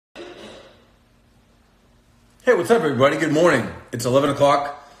Hey, what's up, everybody? Good morning. It's 11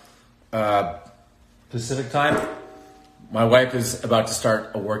 o'clock Pacific time. My wife is about to start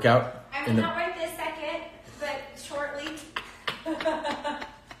a workout. Not right this second, but shortly.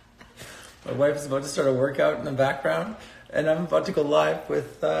 My wife is about to start a workout in the background, and I'm about to go live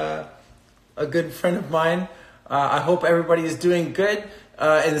with a good friend of mine. I hope everybody is doing good.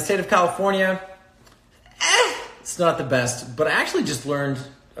 In the state of California, it's not the best, but I actually just learned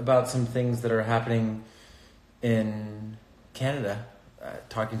about some things that are happening in Canada,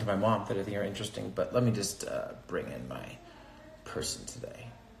 talking to my mom that I think are interesting. But let me just bring in my person today.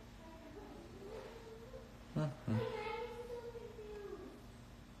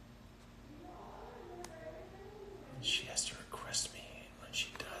 She has to request me, and when she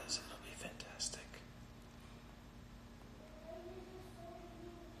does, it'll be fantastic.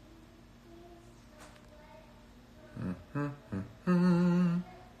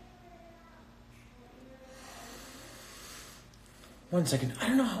 One second. I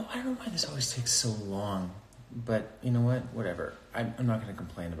don't know why this always takes so long, but you know what? Whatever. I'm not going to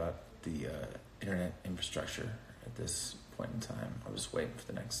complain about the internet infrastructure at this point in time. I'll just wait for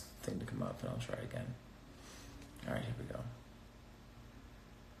the next thing to come up, and I'll try again. All right, here we go.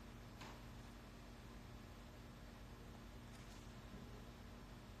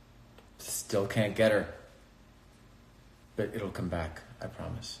 Still can't get her, but it'll come back. I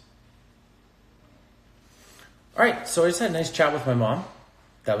promise. All right, so I just had a nice chat with my mom.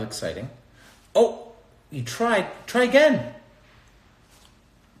 That was exciting. Oh, you tried. Try again.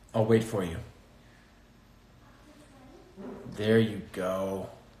 I'll wait for you. There you go.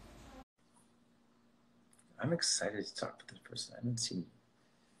 I'm excited to talk to this person. I haven't seen.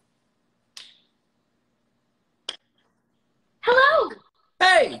 Hello.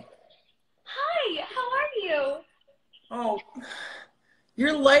 Hey! Hi, how are you? Oh,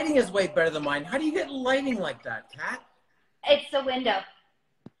 your lighting is way better than mine. How do you get lighting like that, Kat? It's a window.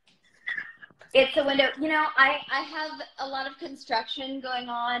 It's a window. You know, I have a lot of construction going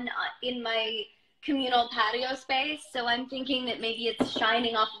on in my communal patio space, so I'm thinking that maybe it's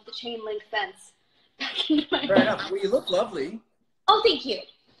shining off of the chain link fence back into my Fair enough. Well, you look lovely. Oh, thank you.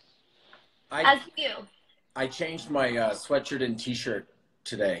 As you. I changed my sweatshirt and t-shirt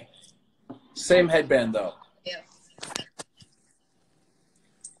today. Same headband, though. Yeah.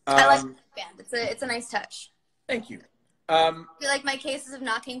 I like the band. It's a nice touch. Thank you. Do you like my cases of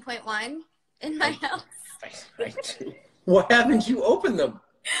Knocking Point wine in my house? I do. Why haven't you opened them?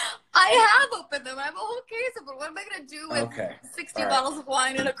 I have opened them. I have a whole case of them. What am I going to do with 60 bottles of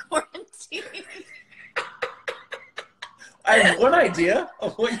wine in a quarantine? I have one idea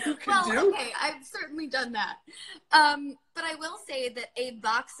of what you can do. Okay, I've certainly done that. But I will say that a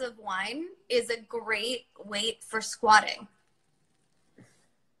box of wine is a great weight for squatting.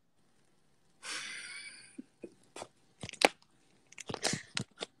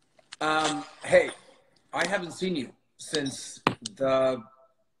 Hey, I haven't seen you since the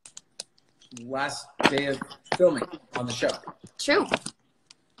last day of filming on the show. True.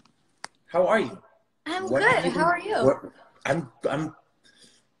 How are you? I'm good. How are you? I'm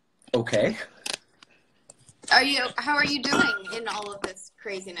okay. How are you doing in all of this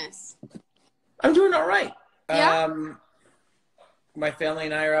craziness? I'm doing all right. Yeah. My family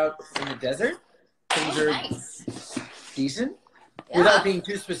and I are out in the desert. Things are nice. decent. Yeah. Without being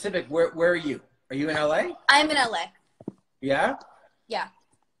too specific, where are you? Are you in LA? I'm in LA. Yeah? Yeah.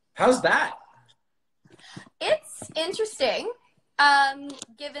 How's that? It's interesting.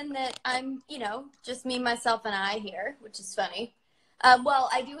 Given that I'm, just me, myself, and I here, which is funny. Well,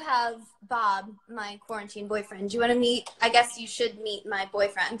 I do have Bob, my quarantine boyfriend. Do you want to meet? I guess you should meet my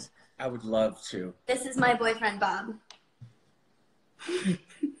boyfriend. I would love to. This is my boyfriend, Bob.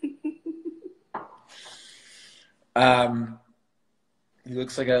 He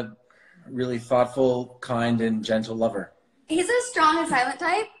looks like a really thoughtful, kind, and gentle lover. He's a strong and silent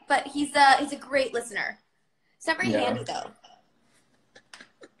type, but he's a great listener. It's not very handy, though.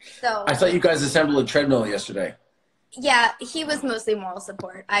 So I thought you guys assembled a treadmill yesterday. Yeah, he was mostly moral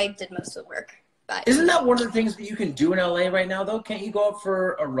support. I did most of the work. But isn't that one of the things that you can do in LA right now, though? Can't you go out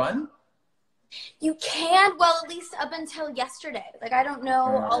for a run? You can. Well, at least up until yesterday. Like, I don't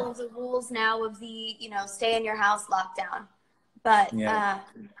know all of the rules now of the, stay in your house lockdown. But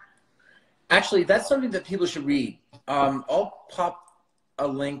actually, that's something that people should read. I'll pop a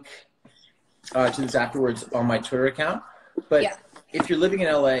link to this afterwards on my Twitter account. But if you're living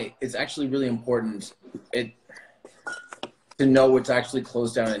in LA, it's actually really important to know what's actually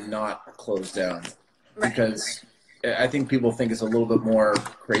closed down and not closed down. Right. Because I think people think it's a little bit more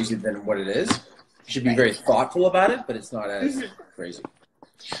crazy than what it is. You should be very thoughtful about it, but it's not as crazy.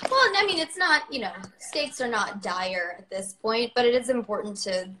 Well, I mean, it's not, stakes are not dire at this point, but it is important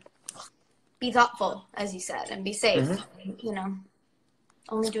to be thoughtful, as you said, and be safe.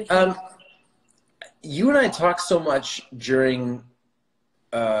 Only do what you can. You and I talked so much during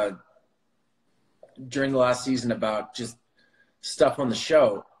the last season about just stuff on the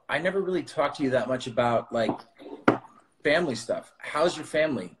show. I never really talked to you that much about like family stuff. How's your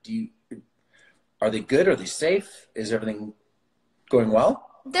family? Are they good? Are they safe? Is everything going well?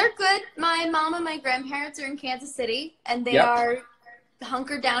 They're good. My mom and my grandparents are in Kansas City, and they are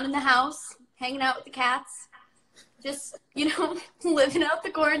hunkered down in the house, hanging out with the cats, just, living out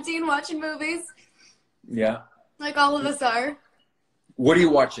the quarantine, watching movies. Yeah. Like all of us are. What are you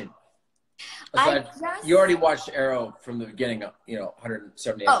watching? You already watched Arrow from the beginning,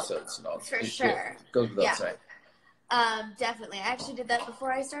 170 episodes and all. For sure. Goes without saying. Definitely. I actually did that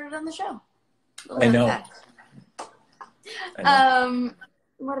before I started on the show. I know.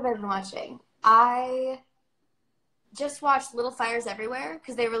 What have I been watching? I just watched Little Fires Everywhere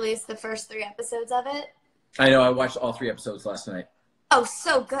because they released the first 3 episodes of it. I know. I watched all 3 episodes last night. Oh,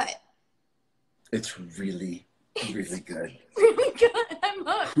 so good. It's really, really good. Really good. I'm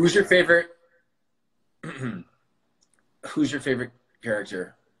hooked. Who's your favorite? Who's your favorite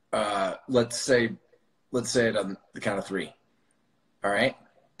character? Let's say it on the count of 3. All right?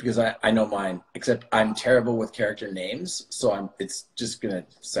 Because I know mine, except I'm terrible with character names, so it's just gonna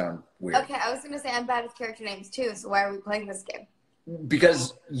sound weird. Okay, I was gonna say I'm bad with character names too, so why are we playing this game?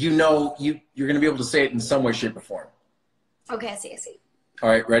 Because you're gonna be able to say it in some way, shape, or form. Okay, I see. All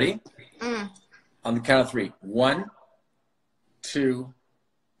right, ready? On the count of 3. 1, 2,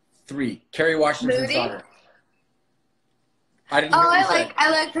 3. Kerry Washington's Moody? daughter. I didn't hear what you said.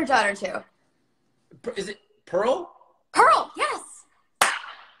 I like her daughter too. Is it Pearl? Pearl, yes.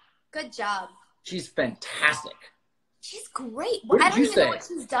 Good job. She's fantastic. She's great. What did I don't you even say? know what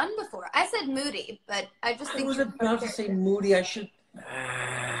she's done before. I said Moody, but I just think I was about to say Moody. I should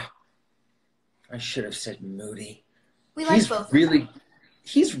have said Moody. We like both.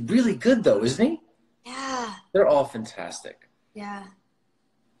 He's really good though, isn't he? Yeah. They're all fantastic. Yeah.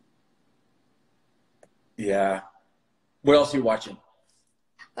 Yeah. What else are you watching?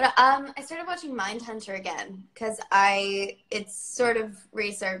 But I started watching Mindhunter again because it's sort of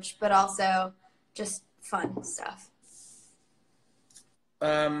research, but also just fun stuff.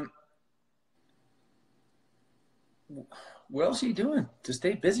 What else are you doing to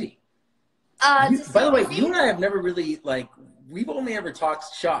stay busy? By the way, you and I have never really we've only ever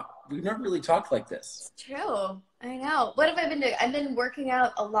talked shop. We've never really talked like this. It's true. I know. What have I been doing? I've been working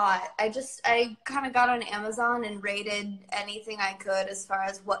out a lot. I kind of got on Amazon and rated anything I could as far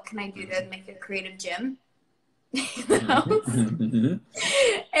as what can I do to make a creative gym. Mm-hmm.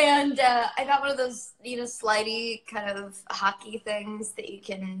 And I got one of those, slidey kind of hockey things that you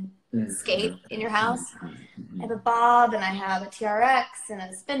can skate in your house. I have a bob and I have a TRX and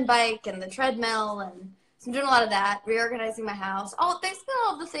a spin bike and the treadmill, and so I'm doing a lot of that, reorganizing my house. Basically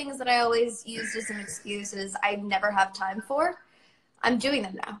all of the things that I always used as an excuse is I never have time for. I'm doing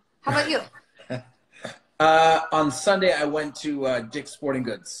them now. How about you? On Sunday, I went to Dick's Sporting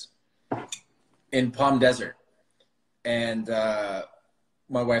Goods in Palm Desert. And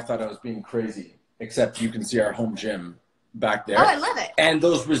my wife thought I was being crazy, except you can see our home gym back there. Oh, I love it. And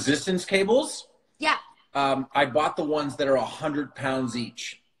those resistance cables. Yeah. I bought the ones that are 100 pounds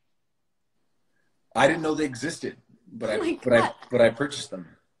each. I didn't know they existed, but I purchased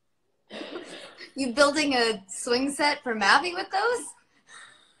them. You building a swing set for Mavi with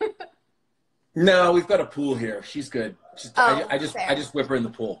those? No, we've got a pool here. She's good. I just whip her in the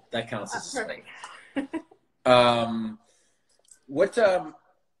pool. That counts as a swing.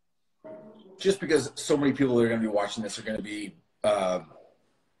 Just because so many people that are going to be watching this are going to be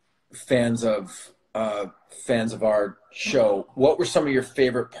fans of our show, what were some of your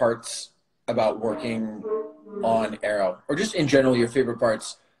favorite parts about working on Arrow, or just in general your favorite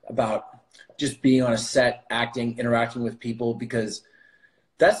parts about just being on a set, acting, interacting with people? Because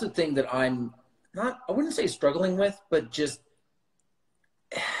that's the thing that I wouldn't say struggling with, but just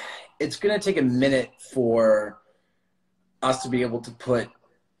it's going to take a minute for us to be able to put,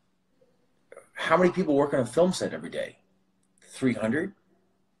 how many people work on a film set every day? 300?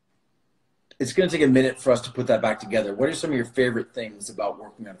 It's going to take a minute for us to put that back together. What are some of your favorite things about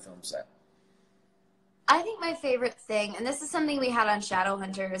working on a film set? I think my favorite thing, and this is something we had on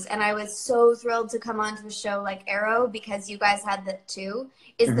Shadowhunters, and I was so thrilled to come onto a show like Arrow because you guys had that too,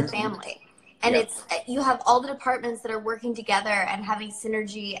 is the family. And it's, you have all the departments that are working together and having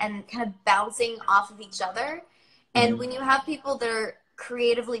synergy and kind of bouncing off of each other. And when you have people that are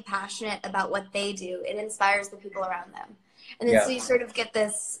creatively passionate about what they do, it inspires the people around them. And then so you sort of get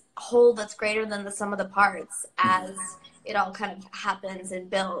this whole that's greater than the sum of the parts as it all kind of happens and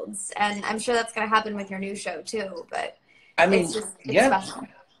builds. And I'm sure that's going to happen with your new show too, but I mean, it's special.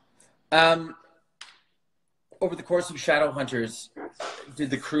 Over the course of Shadowhunters,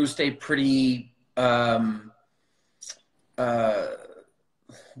 did the crew stay pretty, oh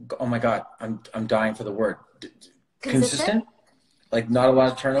my God, I'm dying for the word. Consistent? Like not a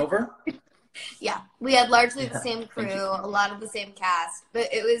lot of turnover? Yeah, we had largely the same crew, a lot of the same cast, but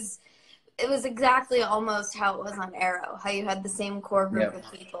it was exactly almost how it was on Arrow, how you had the same core group of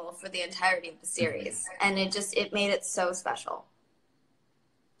people for the entirety of the series, and it made it so special.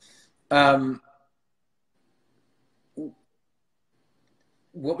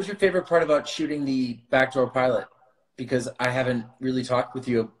 What was your favorite part about shooting the backdoor pilot? Because I haven't really talked with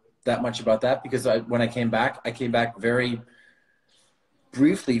you that much about that, because when I came back very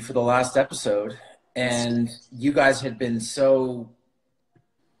briefly for the last episode, and you guys had been so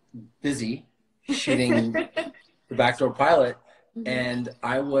busy shooting the backdoor pilot, and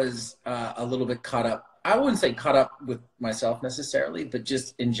I was a little bit caught up. I wouldn't say caught up with myself necessarily, but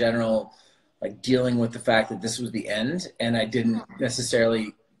just in general, like dealing with the fact that this was the end, and I didn't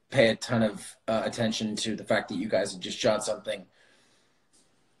necessarily pay a ton of attention to the fact that you guys had just shot something.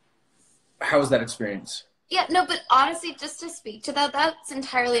 How was that experience? Yeah, no, but honestly, just to speak to that, that's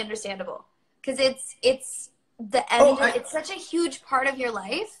entirely understandable, because it's the end. It's such a huge part of your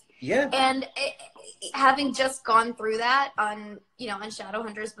life. Yeah. And having just gone through that on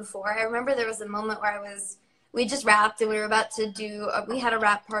Shadowhunters before, I remember there was a moment where we just wrapped and we were about to we had a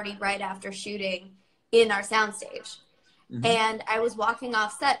wrap party right after shooting in our soundstage. Mm-hmm. And I was walking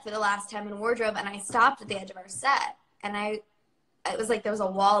off set for the last time in wardrobe, and I stopped at the edge of our set, and it was like there was a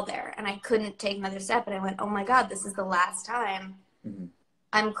wall there, and I couldn't take another step, and I went, oh my God, this is the last time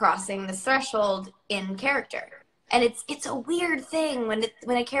I'm crossing this threshold in character. And it's a weird thing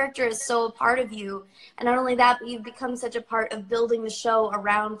when a character is so a part of you, and not only that, but you become such a part of building the show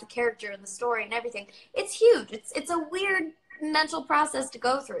around the character and the story and everything. It's huge. It's a weird mental process to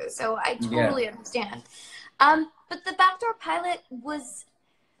go through. So I totally understand. But the backdoor pilot was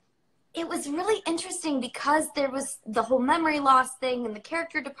really interesting because there was the whole memory loss thing and the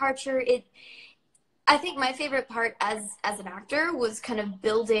character departure. I think my favorite part as an actor was kind of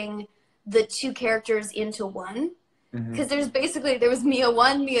building the two characters into one. Because there was Mia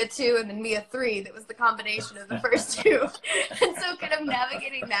 1, Mia 2, and then Mia 3 that was the combination of the first two. And so kind of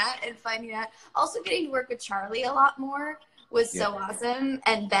navigating that and finding that. Also getting to work with Charlie a lot more was so awesome.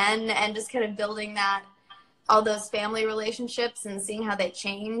 And Ben, and just kind of building all those family relationships and seeing how they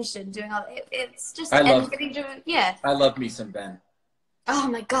changed and doing all that. It's just, I love me some Ben. Oh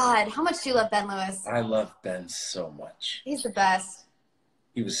my God. How much do you love Ben Lewis? I love Ben so much. He's the best.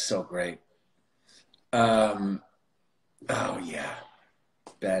 He was so great. Oh yeah,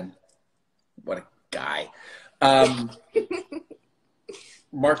 Ben, what a guy.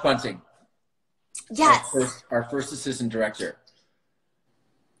 Mark Bunting. Yes. Our first assistant director.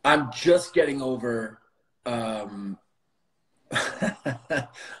 I'm just getting over. I'm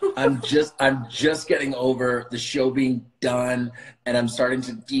just getting over the show being done, and I'm starting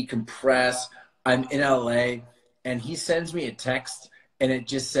to decompress. I'm in LA, and he sends me a text, and it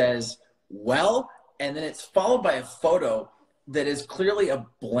just says, well. And then it's followed by a photo that is clearly a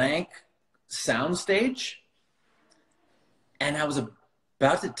blank soundstage. And I was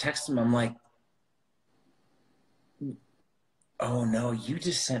about to text him. I'm like, oh no, you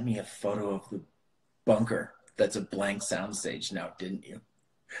just sent me a photo of the bunker that's a blank soundstage now, didn't you?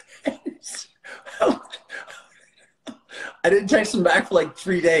 I didn't text him back for like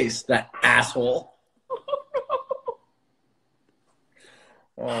 3 days, that asshole.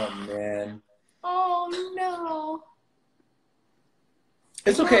 Oh man. Oh no.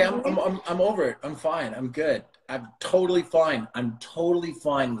 It's okay. I'm over it. I'm fine. I'm good. I'm totally fine. I'm totally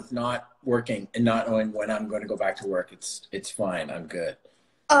fine with not working and not knowing when I'm going to go back to work. It's fine. I'm good.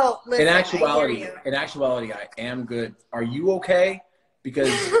 Oh, listen, in actuality, I am good. Are you okay?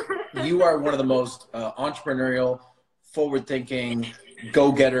 Because you are one of the most entrepreneurial, forward-thinking,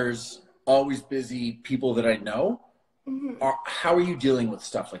 go-getters, always busy people that I know. How are you dealing with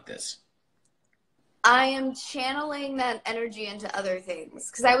stuff like this? I am channeling that energy into other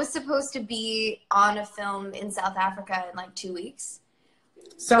things, because I was supposed to be on a film in South Africa in like 2 weeks.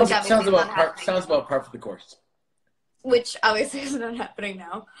 Sounds about par for the course. Which obviously is not happening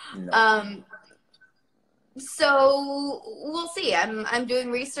now. No. So we'll see. I'm doing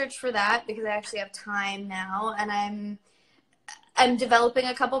research for that because I actually have time now, and I'm developing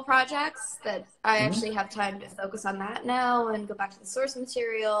a couple projects that I actually have time to focus on that now and go back to the source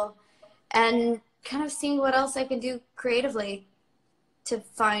material. And kind of seeing what else I can do creatively to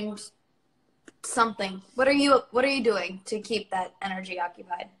find something. What are you doing to keep that energy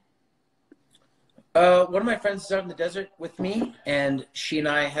occupied? One of my friends is out in the desert with me, and she and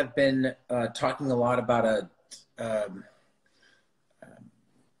I have been talking a lot about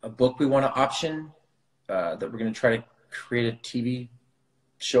a book we want to option that we're going to try to create a TV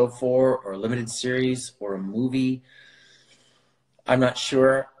show for, or a limited series, or a movie. I'm not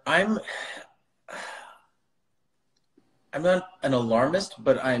sure. I'm not an alarmist,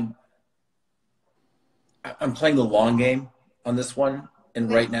 but I'm playing the long game on this one. And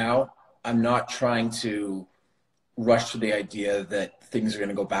right now, I'm not trying to rush to the idea that things are going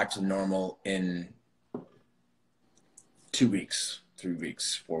to go back to normal in 2 weeks, 3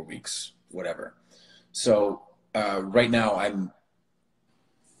 weeks, 4 weeks, whatever. So right now,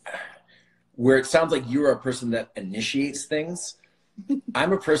 where it sounds like you're a person that initiates things,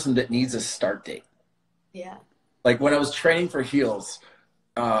 I'm a person that needs a start date. Yeah. Like when I was training for Heels,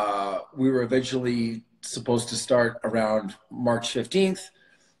 we were eventually supposed to start around March 15th.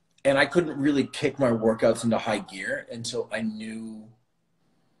 And I couldn't really kick my workouts into high gear until I knew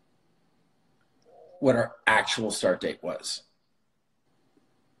what our actual start date was.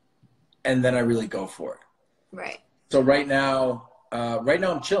 And then I really go for it. Right. So right now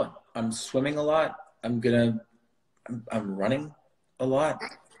I'm chilling. I'm swimming a lot. I'm running a lot.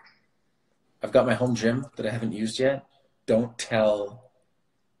 I've got my home gym that I haven't used yet. Don't tell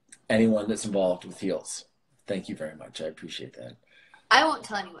anyone that's involved with Heels. Thank you very much. I appreciate that. I won't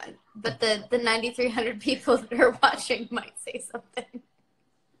tell anyone, but the 9,300 people that are watching might say something.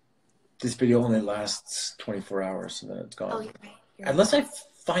 This video only lasts 24 hours, so then it's gone. Oh, you're right. Unless I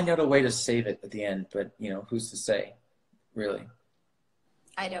find out a way to save it at the end, but who's to say, really?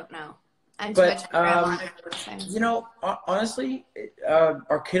 I don't know. I'm too much grandma to do those things. Honestly,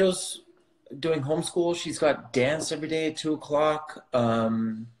 our kiddo's doing homeschool. She's got dance every day at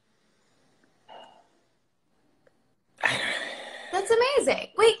 2:00. That's amazing.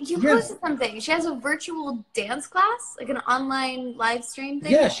 Wait, you posted something. She has a virtual dance class, like an online live stream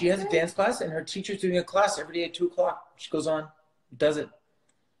thing? Yeah, she has a dance class, and her teacher's doing a class every day at 2:00. She goes on, does it.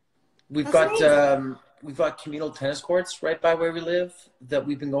 We've got communal tennis courts right by where we live that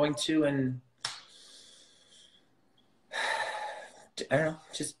we've been going to, and I don't know,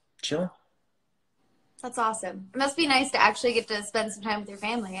 just chilling. That's awesome. It must be nice to actually get to spend some time with your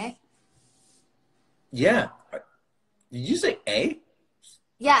family, eh? Yeah. Did you say A?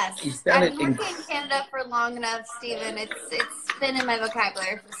 Yes. I've been working in Canada for long enough, Stephen. It's been in my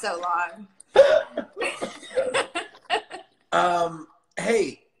vocabulary for so long.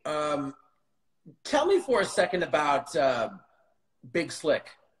 Hey, tell me for a second about Big Slick.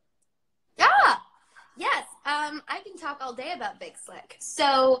 Yes. I can talk all day about Big Slick.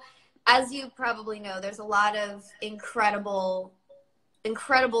 So, as you probably know, there's a lot of incredible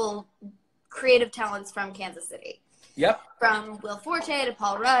creative talents from Kansas City. Yep. From Will Forte to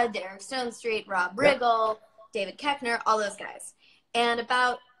Paul Rudd, to Eric Stonestreet, Rob Riggle, David Koechner, all those guys. And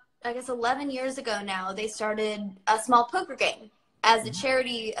about, 11 years ago now, they started a small poker game as a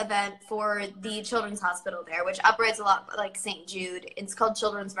charity event for the Children's Hospital there, which operates a lot like St. Jude. It's called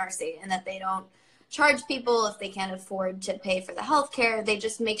Children's Mercy, and that they don't charge people if they can't afford to pay for the health care. They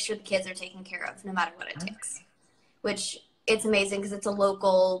just make sure the kids are taken care of no matter what it takes, which it's amazing because it's a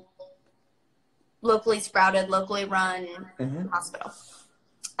locally sprouted, locally run hospital.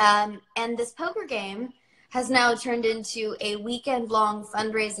 And this poker game has now turned into a weekend-long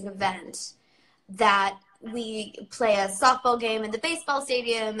fundraising event that we play a softball game in the baseball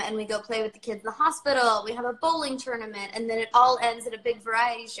stadium, and we go play with the kids in the hospital. We have a bowling tournament, and then it all ends at a big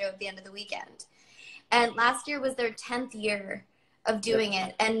variety show at the end of the weekend. And last year was their 10th year of doing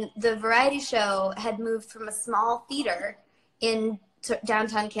it, and the variety show had moved from a small theater in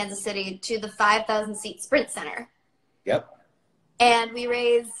downtown Kansas City to the 5,000-seat Sprint Center. Yep. And we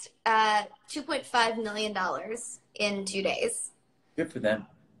raised $2.5 million in 2 days. Good for them.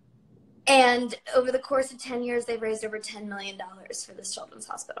 And over the course of 10 years, they've raised over $10 million for this children's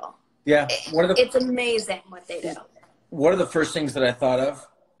hospital. Yeah. It's amazing what they do. One of the first things that I thought of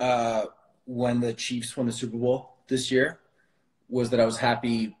when the Chiefs won the Super Bowl this year was that I was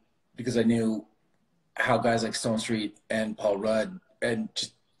happy because I knew how guys like Stonestreet and Paul Rudd and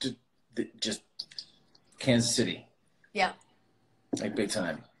just Kansas City. Yeah. Like big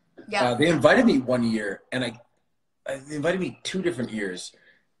time. Yeah. They invited me one year, and they invited me 2 different years,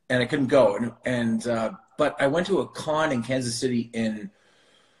 and I couldn't go. But I went to a con in Kansas City in,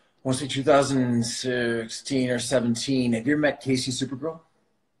 I want to say 2016 or 17. Have you ever met Casey Supergirl?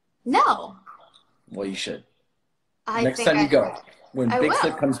 No. Well, you should. Next time you go. when I Big will.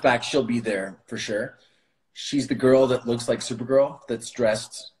 Slip comes back, she'll be there for sure. She's the girl that looks like Supergirl that's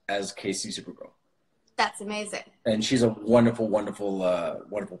dressed as Casey Supergirl. That's amazing. And she's a wonderful, wonderful,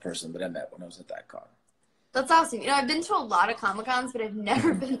 wonderful person that I met when I was at that con. That's awesome. You know, I've been to a lot of Comic-Cons, but I've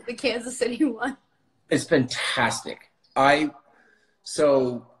never been to the Kansas City one. It's fantastic.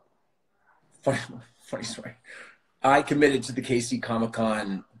 So, funny story. I committed to the KC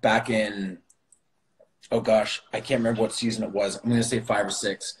Comic-Con back in, oh gosh, I can't remember what season it was. I'm going to say 5 or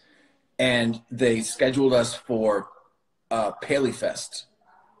 6. And they scheduled us for Paley Fest.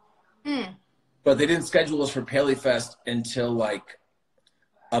 But they didn't schedule us for Paley Fest until like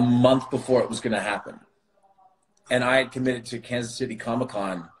a month before it was going to happen. And I had committed to Kansas City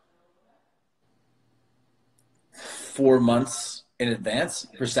Comic-Con 4 months in advance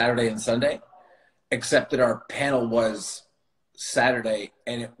for Saturday and Sunday, except that our panel was Saturday,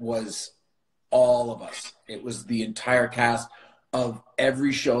 and it was all of us. It was the entire cast of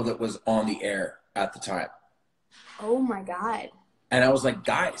every show that was on the air at the time. Oh my God. And I was like,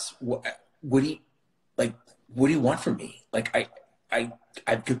 guys, what do you want from me? Like,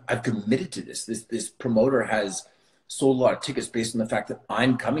 I've committed to this. This promoter has sold a lot of tickets based on the fact that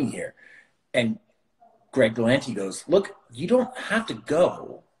I'm coming here. And Greg Galanti goes, look, you don't have to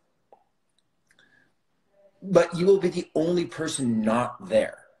go, but you will be the only person not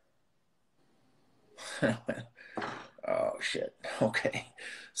there. Oh shit. Okay.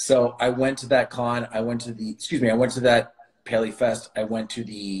 So I went to that con. I went to that Paley Fest. I went to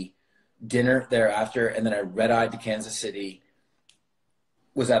the dinner thereafter, and then I red-eyed to Kansas City,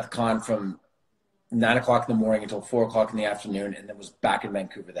 was at the con from 9 o'clock in the morning until 4 o'clock in the afternoon, and then was back in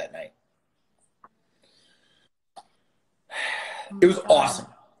Vancouver that night. It was awesome,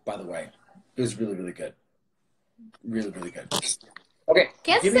 by the way. It was really, really good. Really, really good. Okay.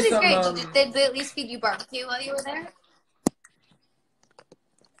 Kansas City's great. Did they at least feed you barbecue while you were there?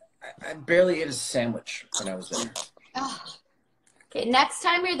 I barely ate a sandwich when I was there. Oh. Okay, next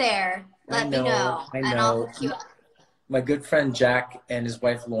time you're there, let me know. I know. And I'll hook you up. My good friend Jack and his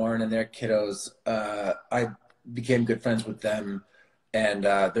wife Lauren and their kiddos, I became good friends with them, and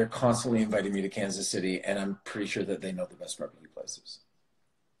they're constantly inviting me to Kansas City, and I'm pretty sure that they know the best barbecue places.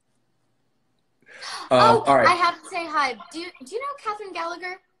 All right. I have to say hi. Do you know Katherine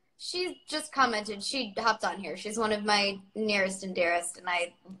Gallagher? She just commented. She hopped on here. She's one of my nearest and dearest, and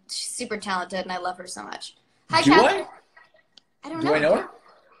she's super talented, and I love her so much. Hi, Katherine. I don't know. Do I know her?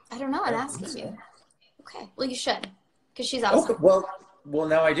 I don't know. I'm asking you. Okay. Well, you should, because she's awesome. Okay. Well,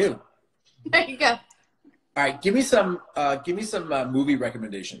 now I do. There you go. All right. Give me some movie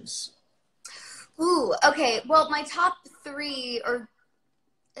recommendations. Ooh. Okay. Well, my top 3 are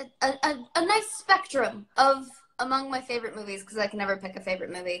a nice spectrum of among my favorite movies, because I can never pick a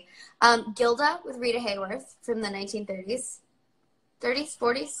favorite movie. Gilda with Rita Hayworth from the 1930s, 30s,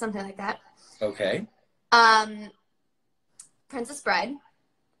 40s, something like that. Okay. Princess Bride.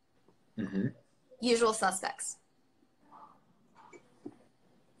 Mm-hmm. Usual Suspects.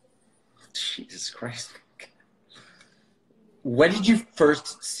 Jesus Christ. When did you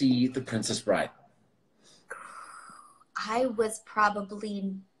first see The Princess Bride? I was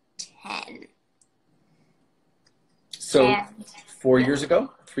probably 10. So 4 years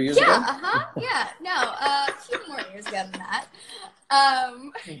ago? 3 years ago? Yeah, yeah. No, a few more years ago than that.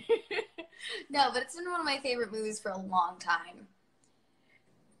 No, but it's been one of my favorite movies for a long time.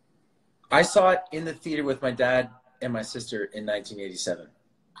 I saw it in the theater with my dad and my sister in 1987.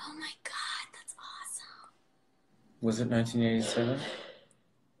 Oh my God, that's awesome. Was it 1987?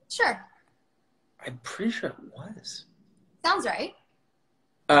 Sure. I'm pretty sure it was. Sounds right.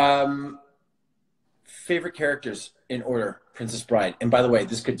 Favorite characters in order, Princess Bride. And by the way,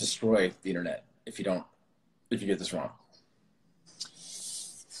 this could destroy the internet if you get this wrong.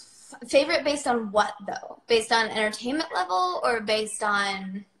 Favorite based on what, though? Based on entertainment level or based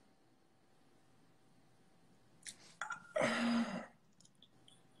on...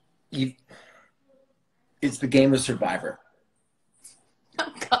 It's the game of Survivor.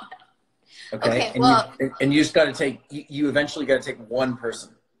 Oh, God. Okay, and and you just got to take, you eventually got to take one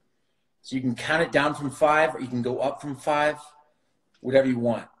person. So you can count it down from 5, or you can go up from 5, whatever you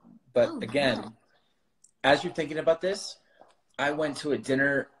want. But again, as you're thinking about this, I went to a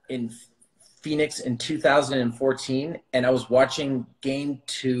dinner in Phoenix in 2014, and I was watching Game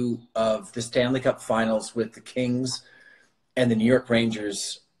 2 of the Stanley Cup Finals with the Kings and the New York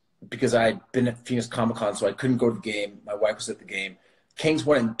Rangers, because I had been at Phoenix Comic-Con, so I couldn't go to the game. My wife was at the game. Kings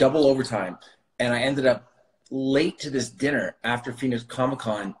won in double overtime, and I ended up late to this dinner after Phoenix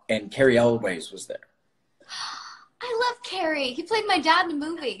Comic-Con, and Carrie Elways was there. I love Carrie. He played my dad in the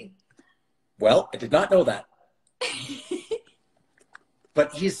movie. Well, I did not know that.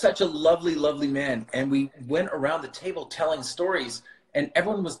 But he's such a lovely, lovely man. And we went around the table telling stories, and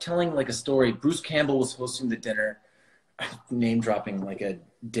everyone was telling like a story. Bruce Campbell was hosting the dinner, name dropping like a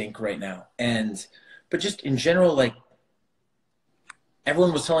dink right now. But just in general, like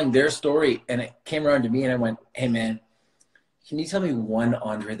everyone was telling their story, and it came around to me, and I went, "Hey, man, can you tell me one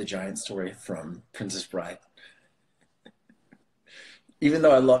Andre the Giant story from Princess Bride?" Even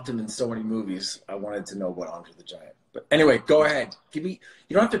though I loved him in so many movies, I wanted to know what Andre the Giant. But anyway, go ahead. Give me.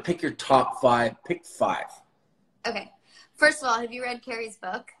 You don't have to pick your top 5. Pick 5. Okay. First of all, have you read Carrie's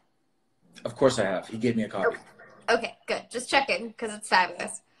book? Of course I have. He gave me a copy. Okay, good. Just checking because it's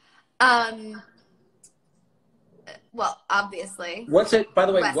fabulous. Well, obviously. What's it? By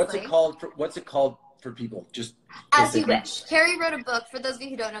the way, Wesley. What's it called for people? Just As You Wish. Carrie wrote a book. For those of you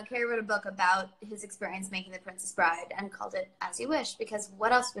who don't know, Carrie wrote a book about his experience making The Princess Bride and called it As You Wish, because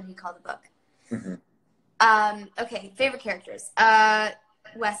what else would he call the book? Mm-hmm. Okay, favorite characters.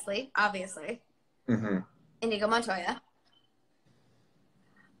 Wesley, obviously. Mm-hmm. Inigo Montoya.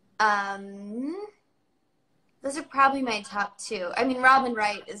 Those are probably my top 2. I mean, Robin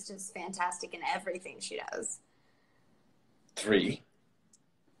Wright is just fantastic in everything she does. 3.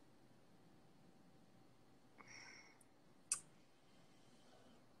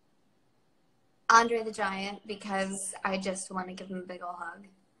 Andre the Giant, because I just want to give him a big ol' hug.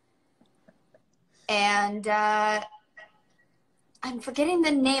 And I'm forgetting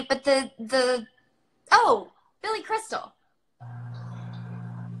the name, but Billy Crystal.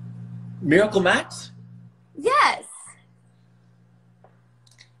 Miracle Max? Yes.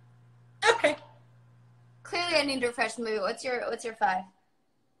 Okay. Clearly I need to refresh the movie. What's your 5?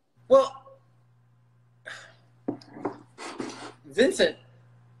 Well, Vincent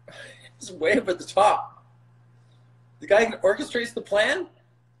is way up at the top. The guy who orchestrates the plan?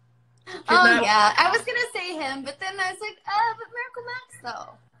 Oh, yeah. I was going to say him, but then I was like, but Miracle Max,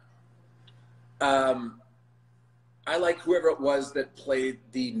 though. I like whoever it was that played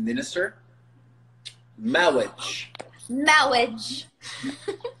the minister. Marriage. Marriage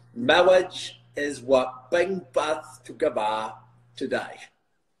is what brings us together today.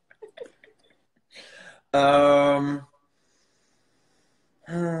 By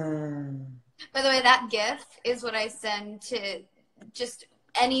the way, that GIF is what I send to just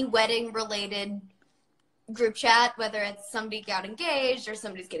any wedding-related group chat, whether it's somebody got engaged or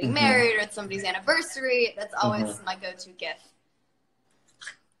somebody's getting married or it's somebody's anniversary. That's always my go-to GIF.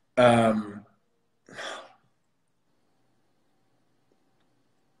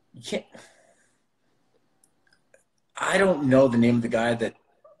 You can't. I don't know the name of the guy that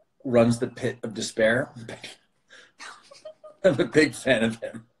runs the Pit of Despair. I'm a big fan of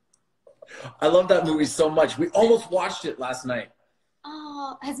him. I love that movie so much. We almost watched it last night.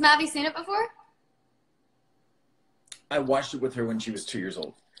 Oh, has Mavi seen it before? I watched it with her when she was 2 years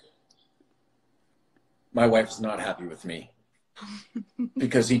old. My wife is not happy with me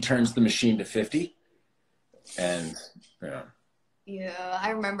because he turns the machine to 50. And, yeah. Yeah,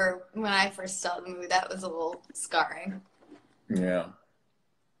 I remember when I first saw the movie, that was a little scarring. Yeah.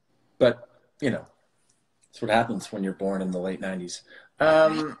 But, that's what happens when you're born in the late 90s.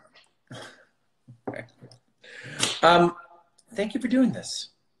 Thank you for doing this.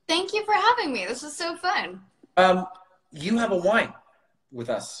 Thank you for having me. This was so fun. You have a wine with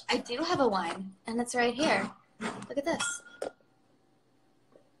us. I do have a wine, and it's right here. Look at this.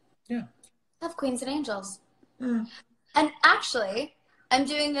 Yeah. I have Queens and Angels. Mm. And actually, I'm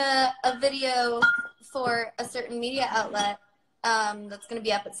doing a video for a certain media outlet that's going to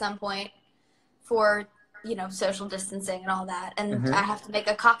be up at some point for, social distancing and all that. And I have to make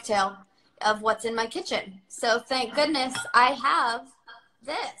a cocktail of what's in my kitchen. So thank goodness I have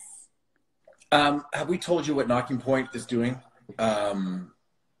this. Have we told you what Knocking Point is doing?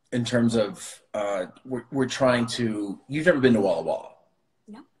 In terms of, we're trying to, you've never been to Walla Walla?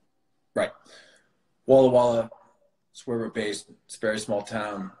 No. Right. Walla Walla, it's where we're based. It's a very small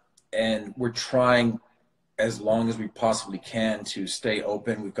town. And we're trying as long as we possibly can to stay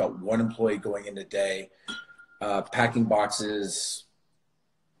open. We've got one employee going in a day, packing boxes,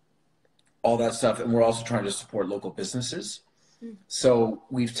 all that stuff. And we're also trying to support local businesses. So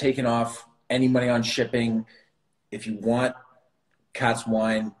we've taken off any money on shipping. If you want Cat's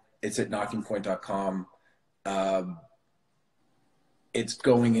wine, it's at knockingpoint.com. It's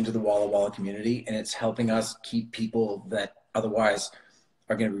going into the Walla Walla community, and it's helping us keep people that otherwise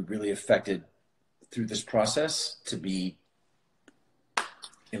are going to be really affected through this process to be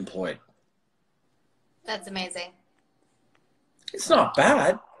employed. That's amazing. It's not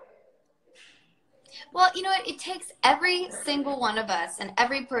bad. Well, you know what? It takes every single one of us and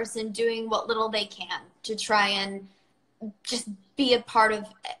every person doing what little they can to try and just be a part of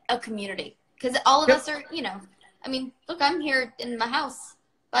a community. Because all of Yep. us are, you know, I mean, look, I'm here in my house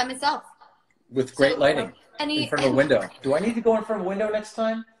by myself. With great lighting in front of a window. Do I need to go in front of a window next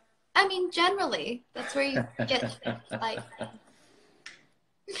time? I mean, generally, that's where you get light.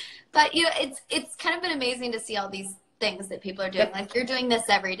 But, you know, it's kind of been amazing to see all these things that people are doing. Yep. Like, you're doing this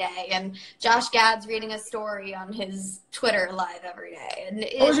every day, and Josh Gad's reading a story on his Twitter live every day. And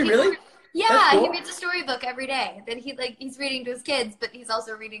Oh, is he really? Yeah, Cool. he reads a storybook every day that he's reading to his kids, but he's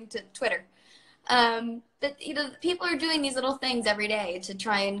also reading to Twitter. That, you know, people are doing these little things every day to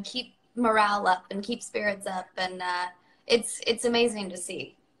try and keep morale up and keep spirits up, and it's amazing to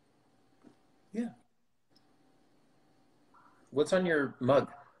see. Yeah. What's on your mug?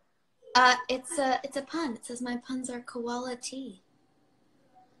 It's a pun. It says my puns are koala tea.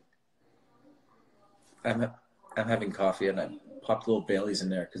 I'm having coffee, and I popped a little Bailey's in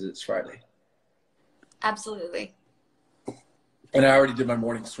there because it's Friday. Absolutely. And I already did my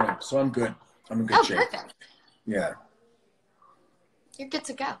morning swim, so I'm good. I'm in good shape. Perfect. Yeah. You're good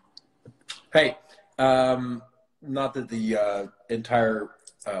to go. Hey, not that the entire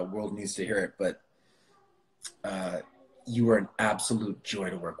world needs to hear it, but you were an absolute joy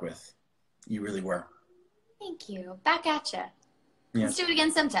to work with. You really were. Thank you. Back at ya. Yeah. Let's do it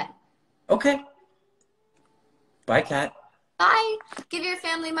again sometime. Okay. Bye, Kat. Bye. Give your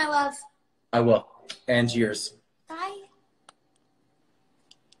family my love. I will. And yours. Bye.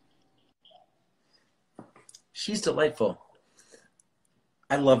 She's delightful.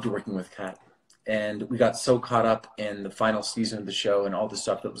 I loved working with Kat. And we got so caught up in the final season of the show and all the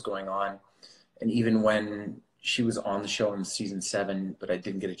stuff that was going on. And even when she was on the show in season 7, but I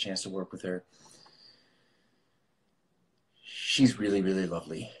didn't get a chance to work with her, she's really, really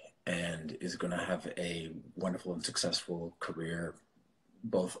lovely and is going to have a wonderful and successful career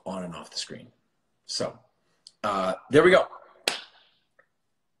both on and off the screen. So there we go.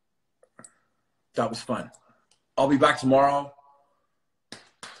 That was fun. I'll be back tomorrow.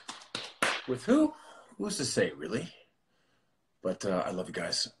 With who? Who's to say, really? But I love you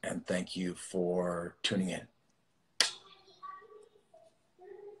guys, and thank you for tuning in.